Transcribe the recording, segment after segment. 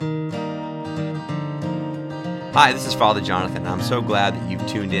Hi, this is Father Jonathan, and I'm so glad that you've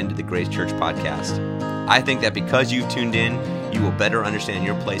tuned in to the Grace Church podcast. I think that because you've tuned in, you will better understand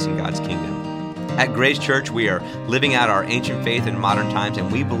your place in God's kingdom. At Grace Church, we are living out our ancient faith in modern times, and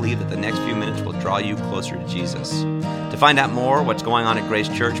we believe that the next few minutes will draw you closer to Jesus. To find out more what's going on at Grace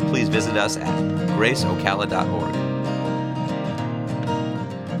Church, please visit us at graceocala.org.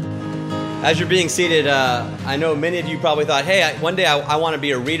 As you're being seated, I know many of you probably thought, hey, one day I want to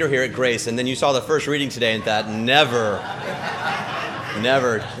be a reader here at Grace, and then you saw the first reading today and thought, never.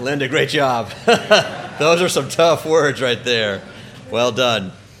 Linda, great job. Those are some tough words right there. Well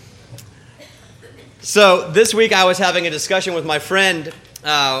done. So this week I was having a discussion with my friend,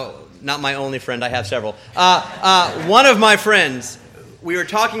 not my only friend, I have several. One of my friends, we were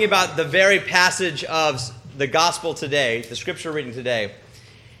talking about the very passage of the gospel today, the scripture reading today.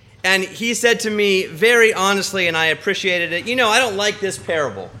 And he said to me very honestly, and I appreciated it, I don't like this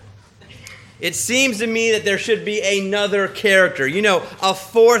parable. It seems to me that there should be another character, a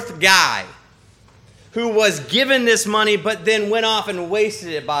fourth guy who was given this money but then went off and wasted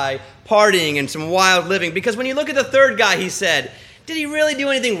it by partying and some wild living. Because when you look at the third guy, he said, did he really do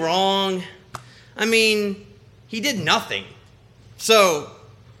anything wrong? I mean, he did nothing. So,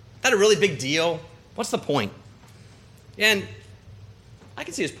 is that a really big deal? What's the point? And I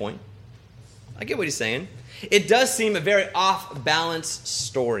can see his point. I get what he's saying. It does seem a very off-balance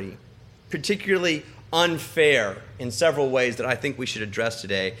story, particularly unfair in several ways that I think we should address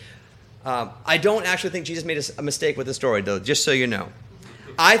today. I don't actually think Jesus made a mistake with the story, though, just so you know.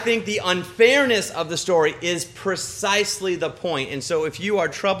 I think the unfairness of the story is precisely the point. And so if you are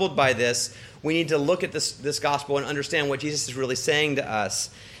troubled by this, we need to look at this gospel and understand what Jesus is really saying to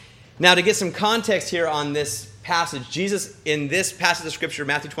us. Now, to get some context here on this passage, Jesus, in this passage of Scripture,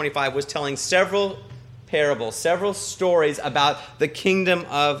 Matthew 25, was telling several parables, several stories about the kingdom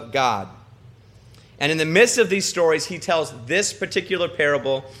of God. And in the midst of these stories, he tells this particular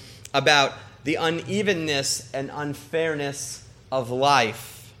parable about the unevenness and unfairness of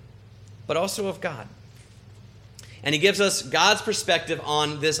life, but also of God. And he gives us God's perspective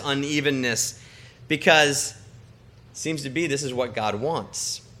on this unevenness because it seems to be this is what God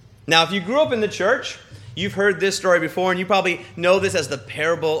wants. Now, if you grew up in the church, you've heard this story before, and you probably know this as the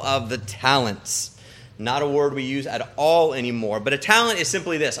parable of the talents. Not a word we use at all anymore, but a talent is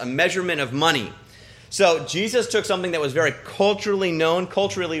simply this, a measurement of money. So Jesus took something that was very culturally known,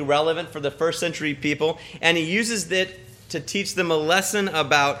 culturally relevant for the first century people, and he uses it to teach them a lesson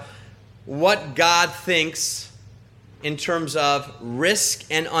about what God thinks in terms of risk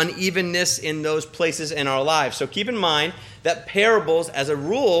and unevenness in those places in our lives. So keep in mind that parables, as a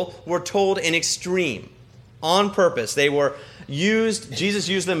rule, were told in extreme, on purpose. They were used, Jesus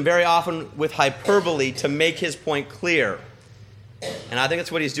used them very often with hyperbole to make his point clear. And I think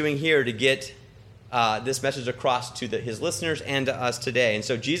that's what he's doing here to get this message across to his listeners and to us today. And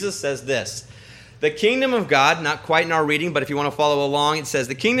so Jesus says this, the kingdom of God, not quite in our reading, but if you want to follow along, it says,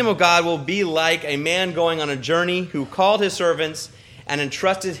 the kingdom of God will be like a man going on a journey who called his servants and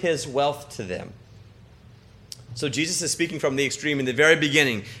entrusted his wealth to them. So Jesus is speaking from the extreme in the very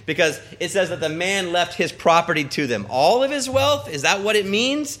beginning because it says that the man left his property to them. All of his wealth? Is that what it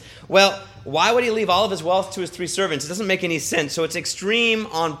means? Well, why would he leave all of his wealth to his three servants? It doesn't make any sense. So it's extreme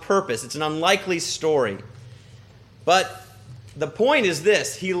on purpose. It's an unlikely story. But the point is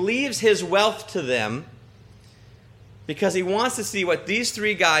this. He leaves his wealth to them because he wants to see what these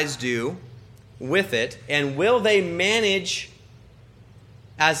three guys do with it, and will they manage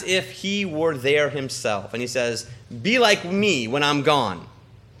as if he were there himself. And he says, be like me when I'm gone.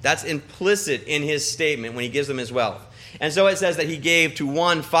 That's implicit in his statement when he gives them his wealth. And so it says that he gave to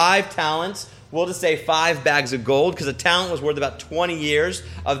one 5 talents. We'll just say 5 bags of gold, because a talent was worth about 20 years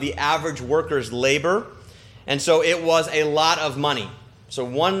of the average worker's labor. And so it was a lot of money. So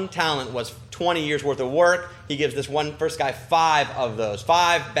 1 talent was 20 years worth of work. He gives this first guy 5 of those.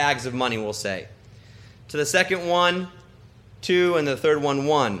 5 bags of money, we'll say. To the second one, 2, and the third one,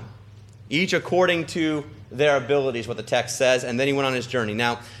 1. Each according to their abilities, what the text says. And then he went on his journey.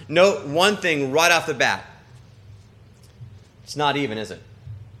 Now, note one thing right off the bat. It's not even, is it?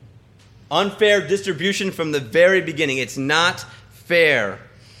 Unfair distribution from the very beginning. It's not fair.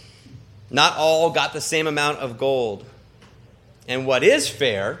 Not all got the same amount of gold. And what is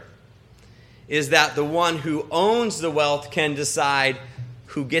fair is that the one who owns the wealth can decide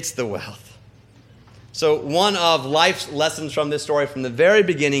who gets the wealth. So one of life's lessons from this story from the very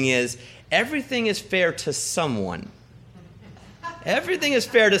beginning is everything is fair to someone. Everything is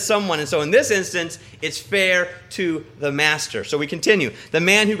fair to someone. And so in this instance, it's fair to the master. So we continue. The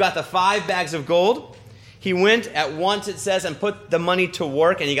man who got the 5 bags of gold, he went at once, it says, and put the money to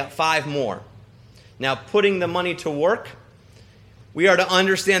work, and he got 5 more. Now, putting the money to work, we are to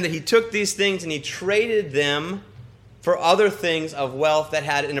understand that he took these things and he traded them for other things of wealth that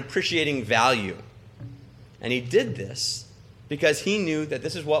had an appreciating value. And he did this because he knew that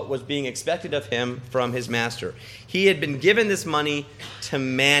this is what was being expected of him from his master. He had been given this money to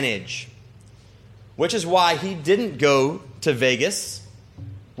manage, which is why he didn't go to Vegas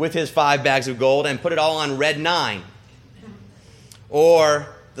with his 5 bags of gold and put it all on Red 9 or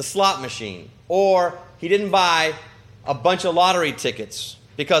the slot machine, or he didn't buy a bunch of lottery tickets,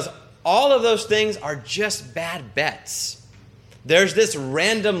 because all of those things are just bad bets. There's this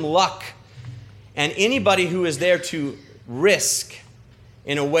random luck, and anybody who is there to risk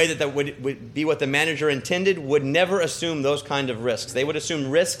in a way that would be what the manager intended would never assume those kind of risks. They would assume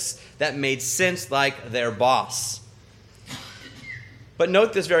risks that made sense, like their boss. But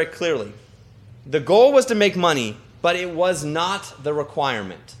note this very clearly. The goal was to make money, but it was not the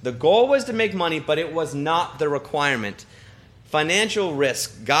requirement. The goal was to make money, but it was not the requirement. Financial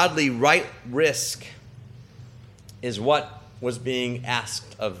risk, godly right risk, is what was being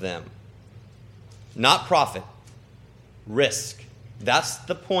asked of them. Not profit, risk. That's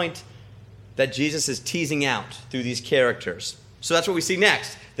the point that Jesus is teasing out through these characters. So that's what we see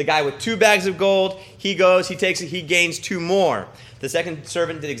next. The guy with 2 bags of gold, he goes, he takes it, he gains 2 more. The second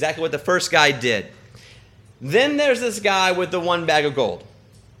servant did exactly what the first guy did. Then there's this guy with the 1 bag of gold.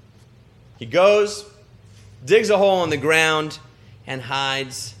 He goes, digs a hole in the ground, and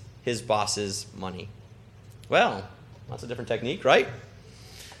hides his boss's money. Well, that's a different technique, right?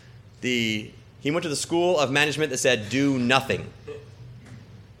 He went to the school of management that said, do nothing.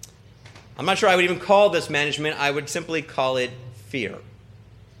 I'm not sure I would even call this management. I would simply call it fear.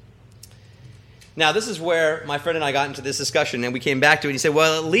 Now, this is where my friend and I got into this discussion, and we came back to it. He said,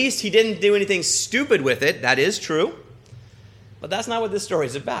 well, at least he didn't do anything stupid with it. That is true. But that's not what this story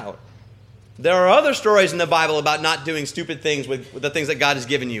is about. There are other stories in the Bible about not doing stupid things with the things that God has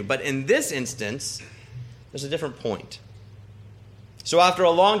given you. But in this instance, there's a different point. So after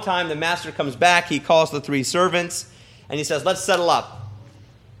a long time, the master comes back. He calls the 3 servants, and he says, let's settle up.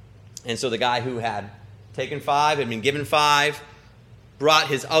 And so the guy who had taken 5, had been given 5, brought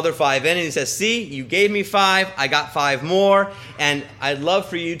his other 5 in, and he says, see, you gave me 5, I got 5 more, and I'd love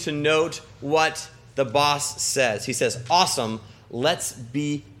for you to note what the boss says. He says, awesome, let's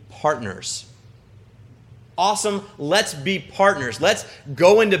be partners. Awesome, let's be partners. Let's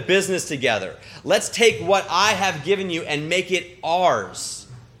go into business together. Let's take what I have given you and make it ours.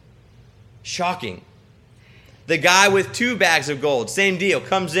 Shocking. The guy with 2 bags of gold, same deal,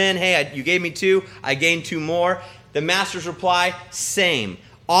 comes in, hey, you gave me 2, I gained 2 more. The master's reply, same.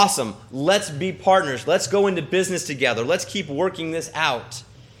 Awesome. Let's be partners. Let's go into business together. Let's keep working this out.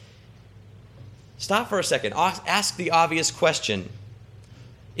 Stop for a second. Ask the obvious question.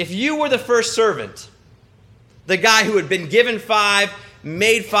 If you were the first servant, the guy who had been given 5,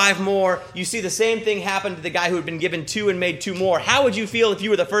 made 5 more, you see the same thing happen to the guy who had been given 2 and made 2 more. How would you feel if you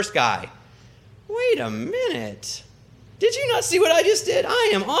were the first guy? Wait a minute. Did you not see what I just did?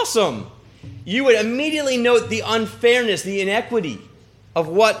 I am awesome. You would immediately note the unfairness, the inequity of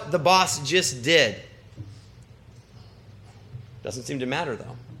what the boss just did. Doesn't seem to matter,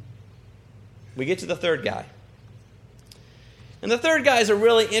 though. We get to the third guy. And the third guy is a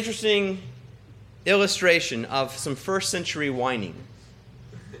really interesting illustration of some first century whining.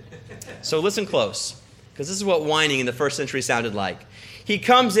 So listen close, because this is what whining in the first century sounded like. He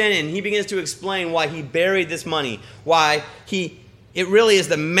comes in and he begins to explain why he buried this money, why it really is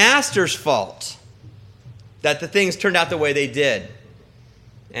the master's fault that the things turned out the way they did.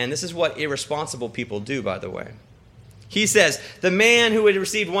 And this is what irresponsible people do, by the way. He says, the man who had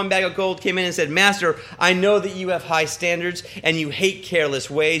received 1 bag of gold came in and said, Master, I know that you have high standards and you hate careless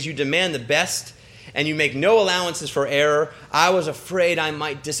ways. You demand the best and you make no allowances for error. I was afraid I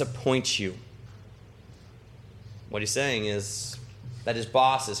might disappoint you. What he's saying is that his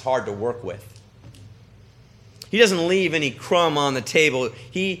boss is hard to work with. He doesn't leave any crumb on the table.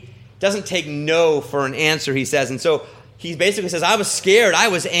 He doesn't take no for an answer, he says. And so he basically says, I was scared. I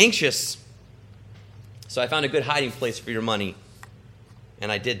was anxious. So I found a good hiding place for your money. And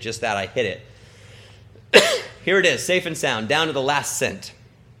I did just that. I hid it. Here it is, safe and sound, down to the last cent.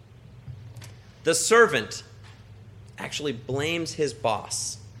 The servant actually blames his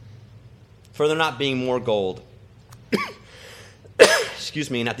boss for there not being more gold.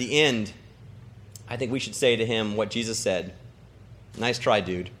 Excuse me. And at the end, I think we should say to him what Jesus said. Nice try,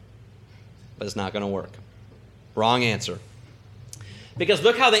 dude. But it's not going to work. Wrong answer. Because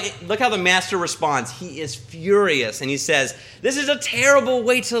look how the master responds. He is furious and he says, this is a terrible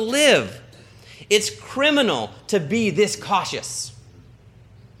way to live. It's criminal to be this cautious.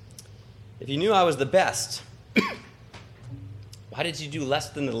 If you knew I was the best, why did you do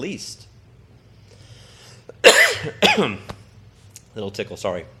less than the least? Little tickle,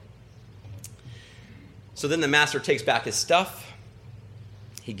 sorry. So then the master takes back his stuff.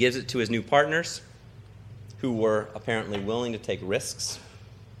 He gives it to his new partners, who were apparently willing to take risks.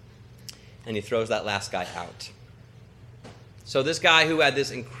 And he throws that last guy out. So this guy who had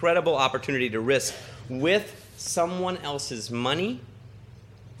this incredible opportunity to risk with someone else's money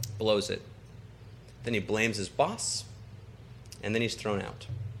blows it. Then he blames his boss, and then he's thrown out.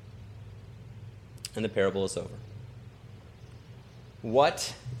 And the parable is over.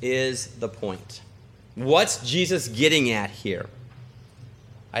 What is the point? What's Jesus getting at here?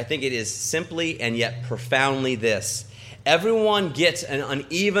 I think it is simply and yet profoundly this. Everyone gets an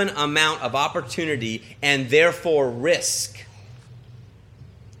uneven amount of opportunity and therefore risk.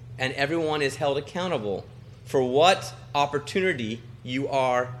 And everyone is held accountable for what opportunity you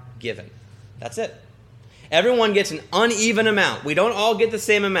are given. That's it. Everyone gets an uneven amount. We don't all get the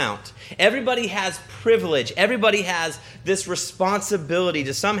same amount. Everybody has privilege. Everybody has this responsibility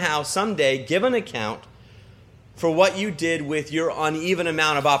to somehow, someday, give an account for what you did with your uneven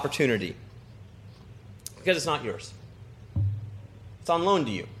amount of opportunity. Because it's not yours. It's on loan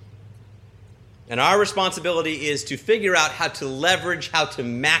to you. And our responsibility is to figure out how to leverage, how to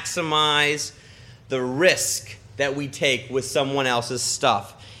maximize the risk that we take with someone else's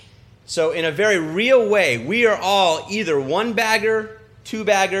stuff. So in a very real way, we are all either one-bagger,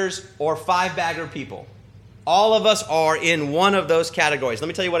 two-baggers, or five-bagger people. All of us are in one of those categories. Let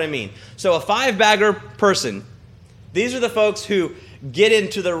me tell you what I mean. So a five-bagger person, these are the folks who get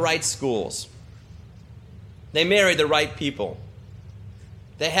into the right schools. They marry the right people.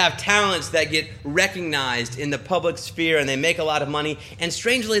 They have talents that get recognized in the public sphere, and they make a lot of money. And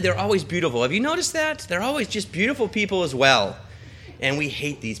strangely, they're always beautiful. Have you noticed that? They're always just beautiful people as well. And we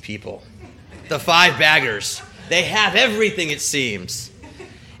hate these people. The five baggers. They have everything, it seems.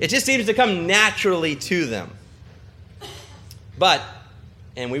 It just seems to come naturally to them. But,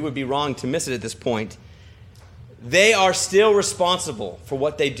 and we would be wrong to miss it at this point, they are still responsible for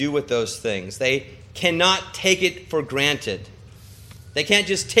what they do with those things. They cannot take it for granted. They can't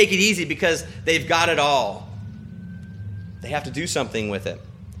just take it easy because they've got it all. They have to do something with it.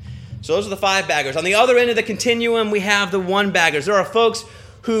 So those are the five baggers. On the other end of the continuum, we have the one baggers. There are folks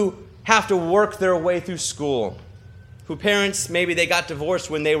who have to work their way through school, who parents, maybe they got divorced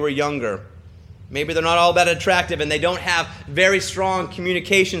when they were younger. Maybe they're not all that attractive and they don't have very strong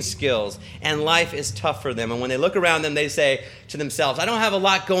communication skills, and life is tough for them. And when they look around them, they say to themselves, I don't have a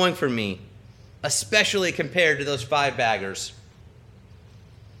lot going for me, especially compared to those five baggers.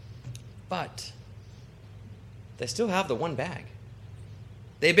 But they still have the one bag.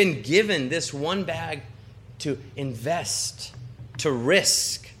 They've been given this one bag to invest, to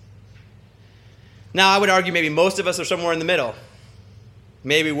risk. Now, I would argue maybe most of us are somewhere in the middle.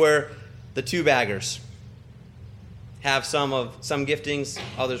 Maybe we're the two baggers. Have some giftings,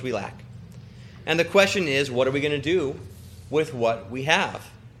 others we lack. And the question is, what are we going to do with what we have?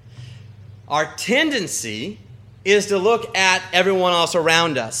 Our tendency is to look at everyone else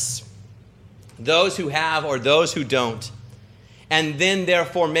around us, those who have or those who don't, and then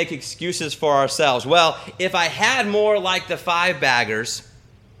therefore make excuses for ourselves. Well, if I had more like the five baggers,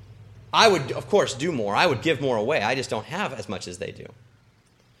 I would, of course, do more. I would give more away. I just don't have as much as they do.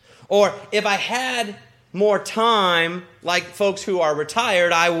 Or if I had more time, like folks who are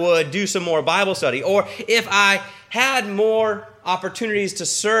retired, I would do some more Bible study. Or if I had more opportunities to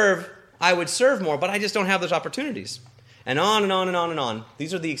serve, I would serve more, but I just don't have those opportunities. And on and on and on and on.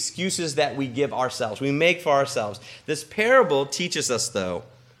 These are the excuses that we give ourselves, we make for ourselves. This parable teaches us, though,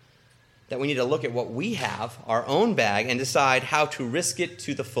 that we need to look at what we have, our own bag, and decide how to risk it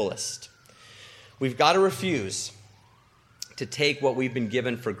to the fullest. We've got to refuse to take what we've been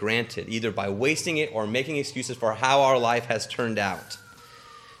given for granted, either by wasting it or making excuses for how our life has turned out.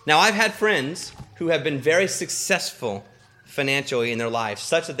 Now, I've had friends who have been very successful financially in their lives,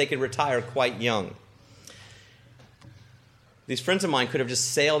 such that they could retire quite young. These friends of mine could have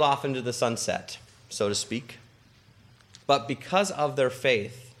just sailed off into the sunset, so to speak. But because of their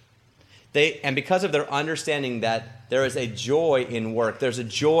faith, and because of their understanding that there is a joy in work, there's a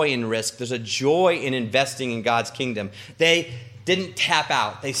joy in risk, there's a joy in investing in God's kingdom, they didn't tap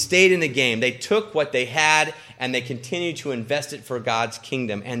out. They stayed in the game. They took what they had and they continued to invest it for God's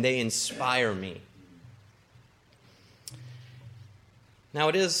kingdom, and they inspire me. Now,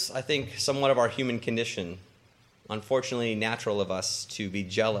 it is, I think, somewhat of our human condition, unfortunately natural of us, to be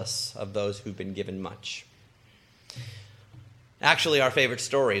jealous of those who've been given much. Actually, our favorite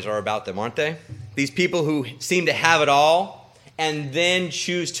stories are about them, aren't they? These people who seem to have it all, and then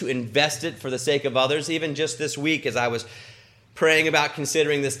choose to invest it for the sake of others. Even just this week, as I was praying about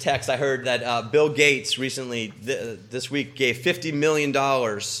considering this text, I heard that Bill Gates recently, this week, gave $50 million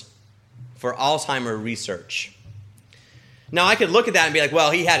for Alzheimer research. Now, I could look at that and be like,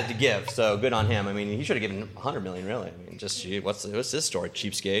 well, he had it to give, so good on him. I mean, he should have given $100 million, really. I mean, just, what's this story?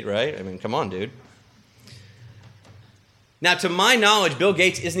 Cheapskate, right? I mean, come on, dude. Now, to my knowledge, Bill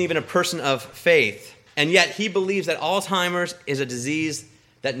Gates isn't even a person of faith, and yet he believes that Alzheimer's is a disease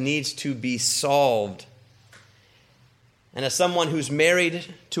that needs to be solved. And as someone who's married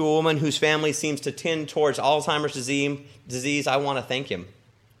to a woman whose family seems to tend towards Alzheimer's disease, I want to thank him,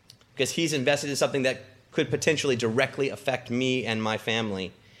 because he's invested in something that could potentially directly affect me and my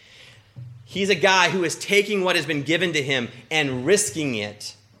family. He's a guy who is taking what has been given to him and risking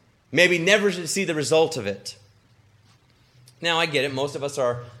it, maybe never to see the result of it. Now, I get it. Most of us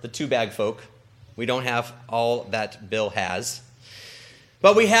are the two-bag folk. We don't have all that Bill has.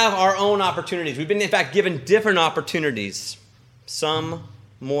 But we have our own opportunities. We've been, in fact, given different opportunities, some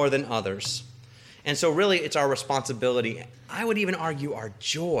more than others. And so really, it's our responsibility. I would even argue our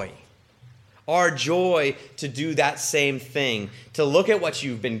joy to do that same thing, to look at what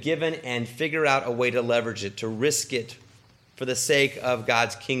you've been given and figure out a way to leverage it, to risk it for the sake of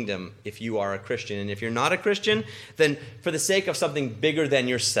God's kingdom if you are a Christian. And if you're not a Christian, then for the sake of something bigger than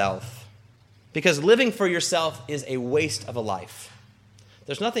yourself. Because living for yourself is a waste of a life.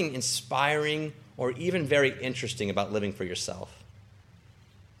 There's nothing inspiring or even very interesting about living for yourself.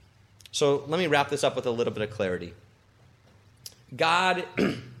 So let me wrap this up with a little bit of clarity. God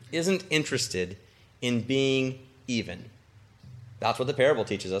isn't interested in being even. That's what the parable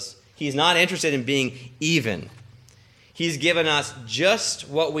teaches us. He's not interested in being even. He's given us just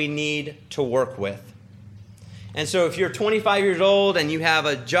what we need to work with. And so if you're 25 years old and you have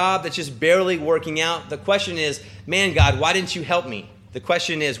a job that's just barely working out, the question is, man, God, why didn't you help me? The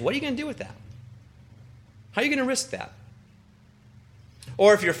question is, what are you going to do with that? How are you going to risk that?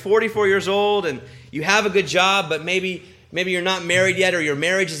 Or if you're 44 years old and you have a good job, but maybe you're not married yet, or your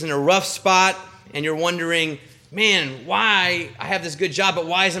marriage is in a rough spot, and you're wondering, man, why? I have this good job, but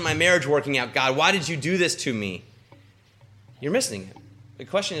why isn't my marriage working out? God, why did you do this to me? You're missing it. The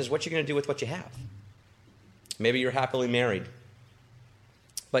question is, what you're going to do with what you have. Maybe you're happily married,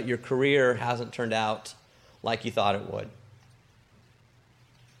 but your career hasn't turned out like you thought it would.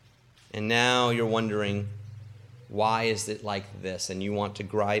 And now you're wondering, why is it like this? And you want to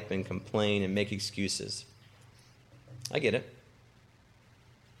gripe and complain and make excuses. I get it.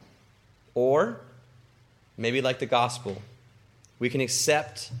 Or maybe like the gospel, we can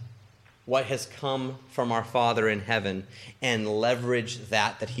accept what has come from our Father in heaven and leverage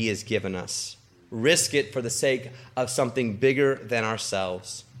that he has given us. Risk it for the sake of something bigger than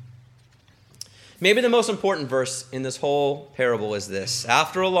ourselves. Maybe the most important verse in this whole parable is this.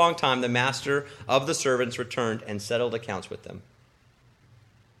 After a long time, the master of the servants returned and settled accounts with them.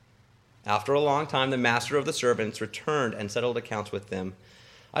 After a long time, the master of the servants returned and settled accounts with them.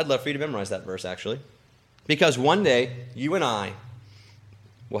 I'd love for you to memorize that verse, actually. Because one day, you and I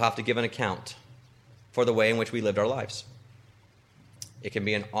will have to give an account for the way in which we lived our lives. It can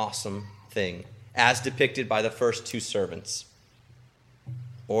be an awesome thing, as depicted by the first two servants.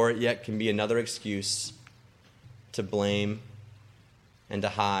 Or it yet can be another excuse to blame and to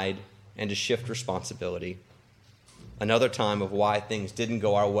hide and to shift responsibility. Another time of why things didn't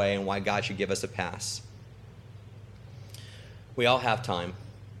go our way and why God should give us a pass. We all have time,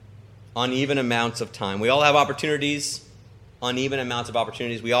 uneven amounts of time. We all have opportunities, uneven amounts of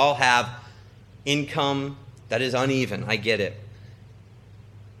opportunities. We all have income that is uneven. I get it.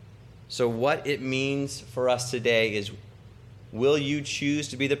 So what it means for us today is, will you choose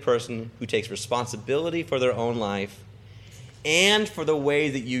to be the person who takes responsibility for their own life and for the way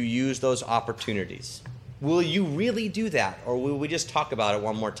that you use those opportunities? Will you really do that, or will we just talk about it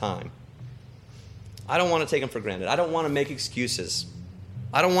one more time? I don't want to take them for granted. I don't want to make excuses.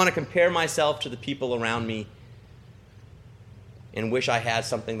 I don't want to compare myself to the people around me and wish I had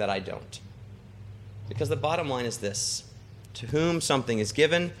something that I don't. Because the bottom line is this: to whom something is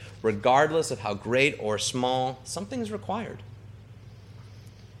given, regardless of how great or small, something is required.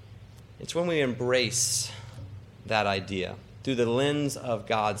 It's when we embrace that idea through the lens of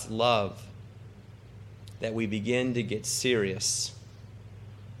God's love that we begin to get serious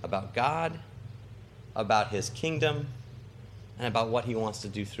about God, about His kingdom, and about what He wants to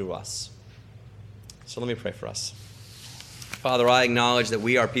do through us. So let me pray for us. Father, I acknowledge that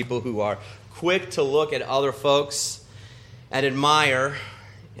we are people who are quick to look at other folks and admire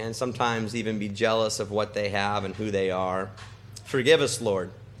and sometimes even be jealous of what they have and who they are. Forgive us,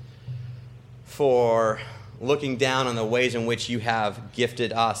 Lord, for looking down on the ways in which you have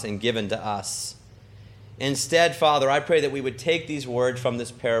gifted us and given to us. Instead, Father, I pray that we would take these words from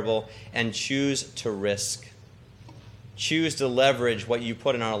this parable and choose to risk. Choose to leverage what you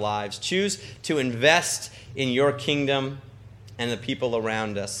put in our lives. Choose to invest in your kingdom and the people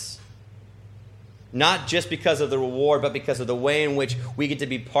around us. Not just because of the reward, but because of the way in which we get to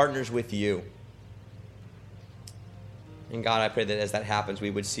be partners with you. And God, I pray that as that happens,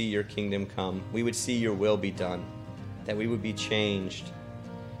 we would see your kingdom come. We would see your will be done. That we would be changed.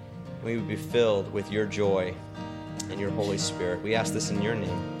 We would be filled with your joy and your Holy Spirit. We ask this in your name.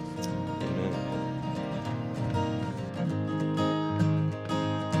 Amen.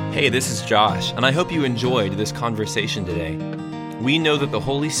 Hey, this is Josh, and I hope you enjoyed this conversation today. We know that the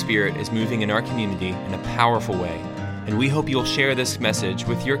Holy Spirit is moving in our community in a powerful way, and we hope you'll share this message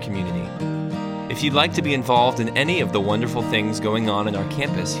with your community. If you'd like to be involved in any of the wonderful things going on in our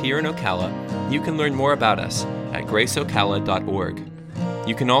campus here in Ocala, you can learn more about us at graceocala.org.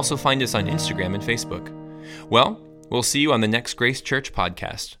 You can also find us on Instagram and Facebook. Well, we'll see you on the next Grace Church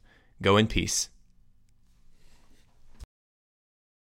podcast. Go in peace.